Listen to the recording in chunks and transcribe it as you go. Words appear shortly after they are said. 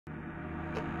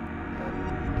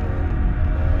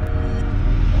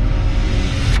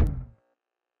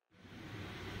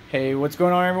Hey, what's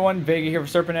going on everyone? Vega here for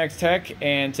Serpent X Tech,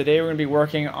 and today we're going to be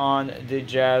working on the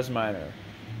JasMiner.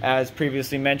 As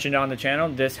previously mentioned on the channel,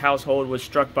 this household was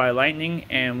struck by lightning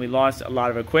and we lost a lot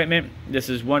of equipment. This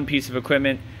is one piece of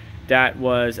equipment that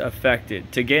was affected.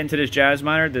 To get into this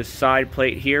JasMiner, this side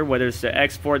plate here, whether it's the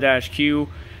X4-Q,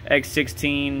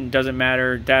 X16, doesn't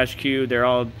matter, dash Q, they're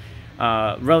all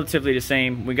relatively the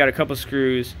same. We got a couple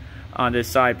screws on this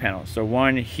side panel. So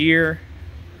one here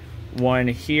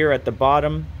at the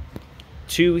bottom,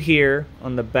 two here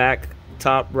on the back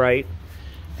top right,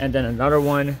 and then another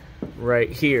one right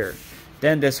here.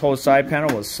 Then this whole side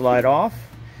panel will slide off,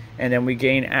 and then we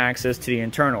gain access to the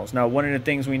internals. Now, one of the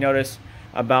things we noticed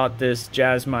about this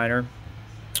JasMiner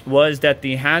was that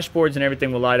the hash boards and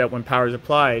everything will light up when power is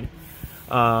applied.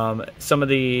 Some of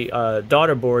the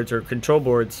daughter boards or control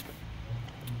boards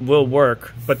will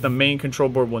work, but the main control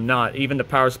board will not. Even the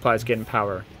power supply is getting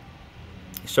power.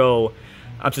 So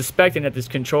I'm suspecting that this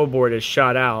control board is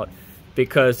shot out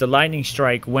because the lightning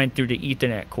strike went through the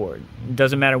Ethernet cord. It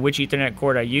doesn't matter which Ethernet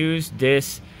cord I use,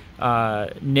 this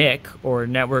NIC or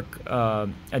network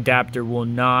adapter will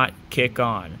not kick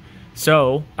on.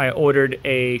 So I ordered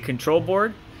a control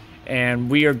board, and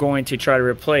we are going to try to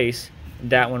replace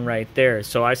that one right there.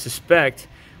 So I suspect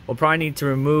we'll probably need to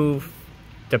remove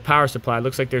the power supply.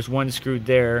 Looks like there's one screw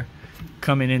there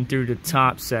coming in through the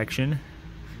top section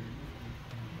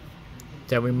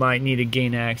that we might need to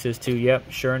gain access to.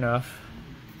 Yep, sure enough.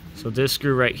 So this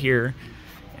screw right here,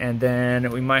 and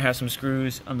then we might have some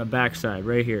screws on the back side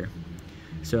right here.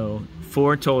 So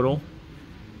 4 total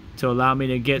to allow me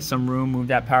to get some room, move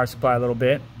that power supply a little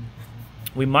bit.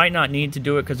 We might not need to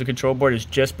do it because the control board is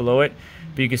just below it,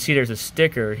 but you can see there's a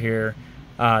sticker here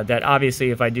that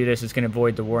obviously if I do this it's going to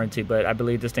void the warranty, but I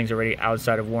believe this thing's already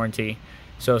outside of warranty,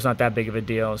 so it's not that big of a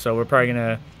deal. So we're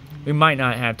probably we might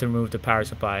not have to remove the power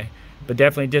supply, but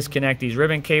definitely disconnect these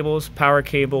ribbon cables, power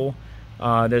cable.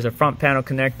 There's a front panel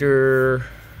connector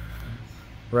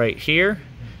right here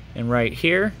and right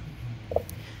here,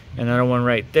 another one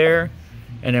right there,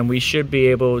 and then we should be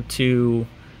able to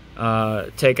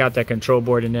take out that control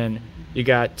board. And then you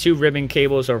got 2 ribbon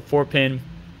cables or 4-pin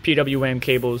PWM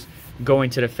cables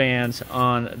going to the fans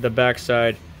on the back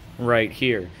side right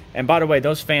here. And by the way,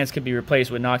 those fans could be replaced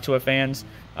with Noctua fans.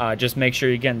 Just make sure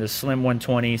you're getting the slim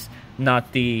 120s,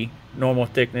 not the normal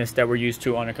thickness that we're used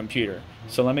to on a computer.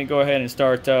 So let me go ahead and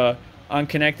start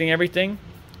unconnecting everything,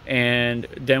 and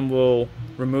then we'll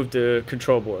remove the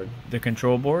control board. The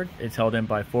control board is held in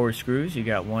by 4 screws. You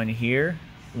got one here,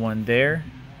 one there,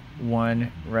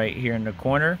 one right here in the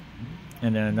corner,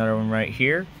 and then another one right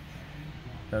here.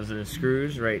 Those are the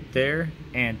screws right there.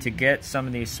 And to get some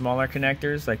of these smaller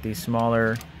connectors, like these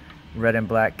smaller red and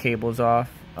black cables off,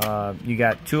 you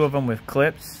got 2 of them with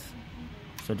clips,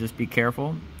 so just be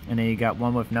careful. And then you got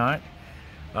one with not,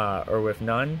 or with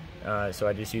none. So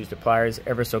I just used the pliers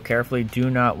ever so carefully. Do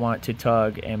not want to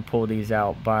tug and pull these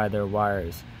out by their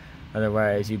wires,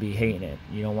 otherwise you'd be hating it.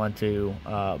 You don't want to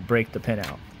break the pin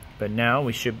out. But now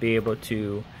we should be able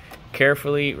to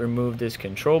carefully remove this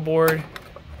control board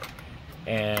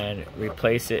and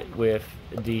replace it with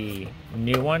the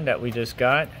new one that we just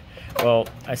got. Well,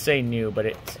 I say new, but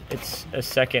it's a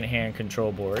second-hand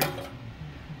control board.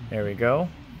 There we go.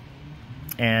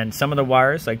 And some of the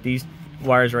wires, like these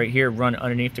wires right here, run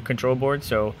underneath the control board,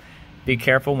 so be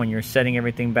careful when you're setting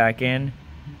everything back in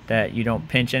that you don't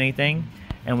pinch anything.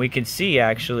 And we can see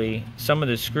actually some of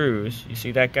the screws. You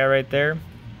see that guy right there?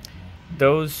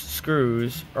 Those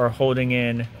screws are holding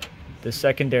in the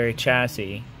secondary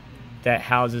chassis that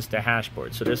houses the hash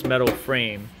board. So this metal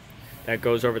frame that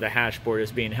goes over the hash board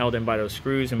is being held in by those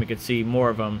screws, and we can see more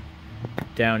of them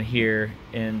down here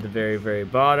in the very, very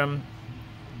bottom.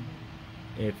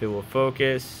 If it will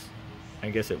focus, I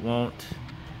guess it won't,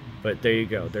 but there you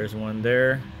go. There's one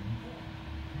there,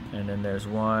 and then there's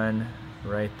one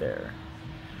right there.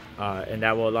 And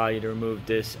that will allow you to remove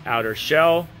this outer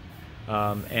shell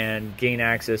and gain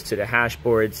access to the hash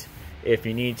boards. If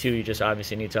you need to, you just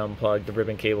obviously need to unplug the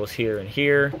ribbon cables here and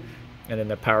here, and then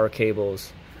the power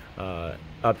cables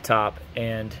up top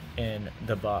and in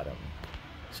the bottom.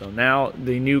 So now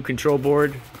the new control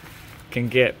board can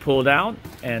get pulled out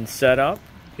and set up.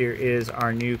 Here is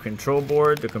our new control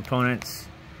board. The components,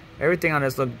 everything on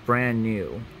this look brand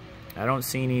new. I don't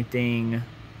see anything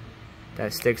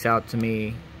that sticks out to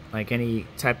me, like any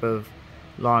type of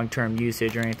long-term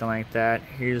usage or anything like that.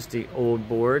 Here's the old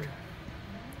board,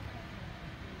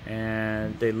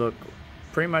 and they look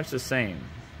pretty much the same.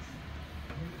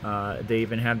 They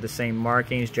even have the same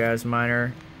markings,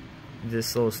 JasMiner.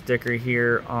 This little sticker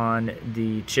here on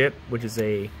the chip, which is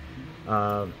a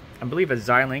I believe a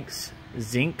Xilinx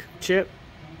Zinc chip.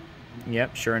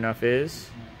 Yep, sure enough is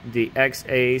the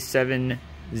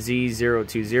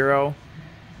XA7Z020.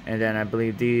 And then I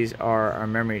believe these are our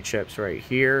memory chips right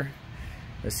here.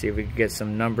 Let's see if we can get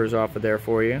some numbers off of there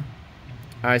for you.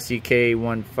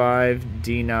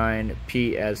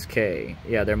 ICK15D9PSK.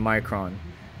 Yeah, they're Micron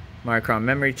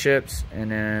memory chips. And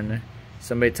then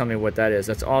somebody tell me what that is.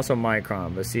 That's also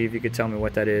Micron, but see if you could tell me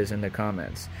what that is in the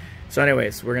comments. So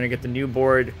anyways, we're gonna get the new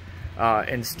board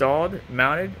installed,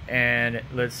 mounted, and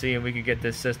let's see if we can get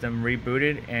this system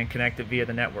rebooted and connected via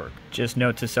the network. Just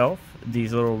note to self,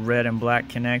 these little red and black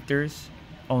connectors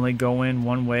only go in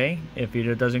one way. If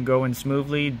it doesn't go in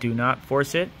smoothly, do not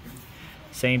force it.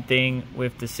 Same thing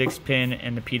with the 6-pin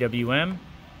and the PWM.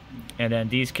 And then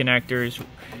these connectors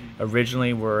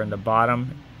originally were in the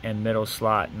bottom and middle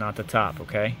slot, not the top,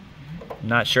 okay? I'm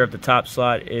not sure if the top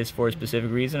slot is for a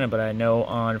specific reason, but I know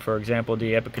on, for example,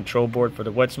 the Epic control board for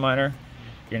the JasMiner,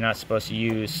 you're not supposed to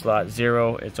use slot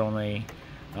 0. It's only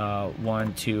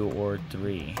 1, 2, or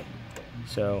 3.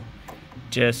 So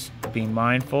just be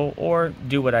mindful, or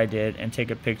do what I did and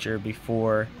take a picture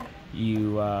before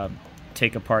you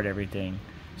take apart everything,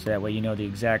 so that way you know the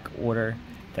exact order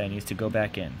that needs to go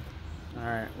back in.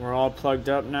 Alright, we're all plugged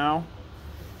up now,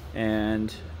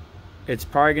 and it's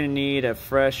probably going to need a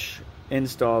fresh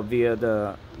install via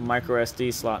the micro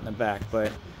SD slot in the back,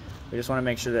 but we just want to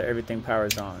make sure that everything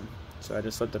powers on. So I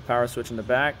just flipped the power switch in the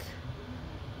back.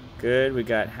 Good, we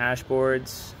got hash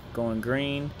boards going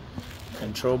green,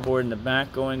 control board in the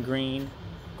back going green.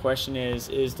 Question is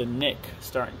the NIC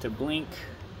starting to blink?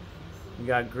 We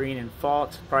got green and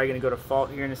fault. Probably going to go to fault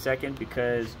here in a second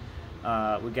because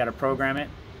we got to program it.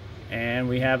 And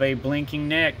we have a blinking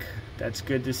NIC. That's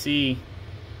good to see.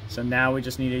 So now we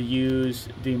just need to use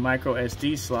the micro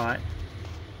SD slot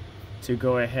to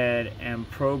go ahead and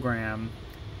program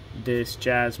this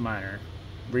JasMiner,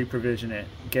 reprovision it,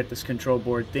 get this control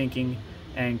board thinking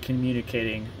and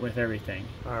communicating with everything.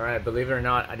 Alright, believe it or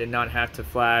not, I did not have to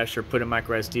flash or put a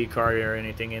micro SD card or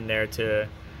anything in there to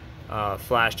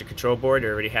flash the control board. I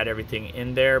already had everything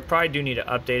in there. Probably do need to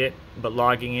update it, but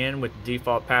logging in with the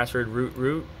default password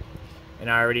root, and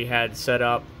I already had set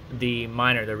up the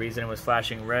miner. The reason it was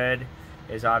flashing red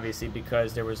is obviously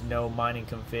because there was no mining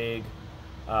config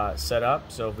set up.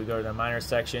 So if we go to the miner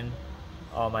section,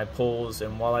 all my pools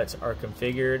and wallets are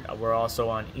configured. We're also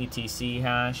on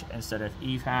ETChash instead of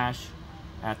ETHash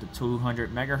at the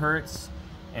 200 megahertz,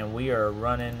 and we are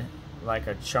running like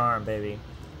a charm, baby.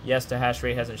 Yes, the hash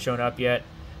rate hasn't shown up yet,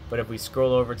 but if we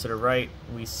scroll over to the right,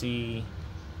 we see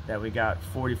that we got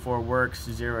 44 works,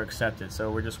 0 accepted. So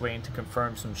we're just waiting to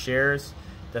confirm some shares.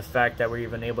 The fact that we're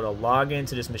even able to log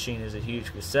into this machine is a huge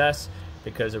success,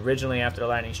 because originally after the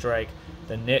lightning strike,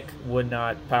 the NIC would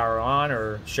not power on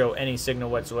or show any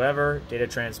signal whatsoever, data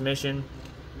transmission,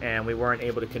 and we weren't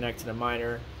able to connect to the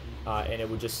miner, and it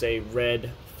would just say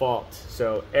red fault.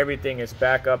 So everything is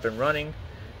back up and running,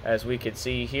 as we could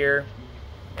see here.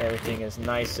 Everything is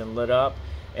nice and lit up,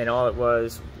 and all it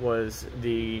was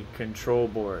the control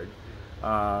board.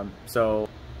 So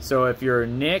if your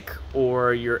NIC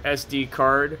or your SD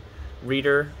card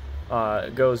reader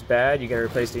goes bad, you got to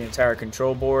replace the entire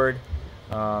control board.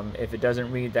 If it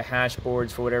doesn't read the hash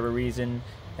boards for whatever reason,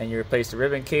 and you replace the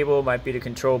ribbon cable, it might be the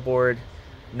control board.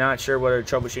 Not sure what other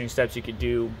troubleshooting steps you could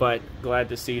do, but glad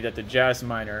to see that the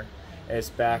JasMiner is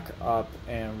back up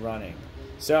and running.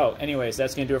 So anyways,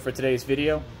 that's going to do it for today's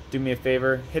video. Do me a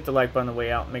favor, hit the like button on the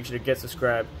way out, make sure to get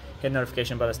subscribed, hit the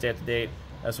notification bell to stay up to date,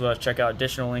 as well as check out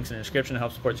additional links in the description to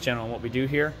help support the channel and what we do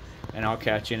here, and I'll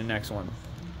catch you in the next one.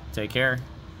 Take care.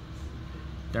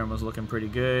 Thermal's looking pretty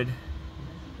good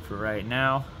for right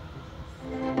now.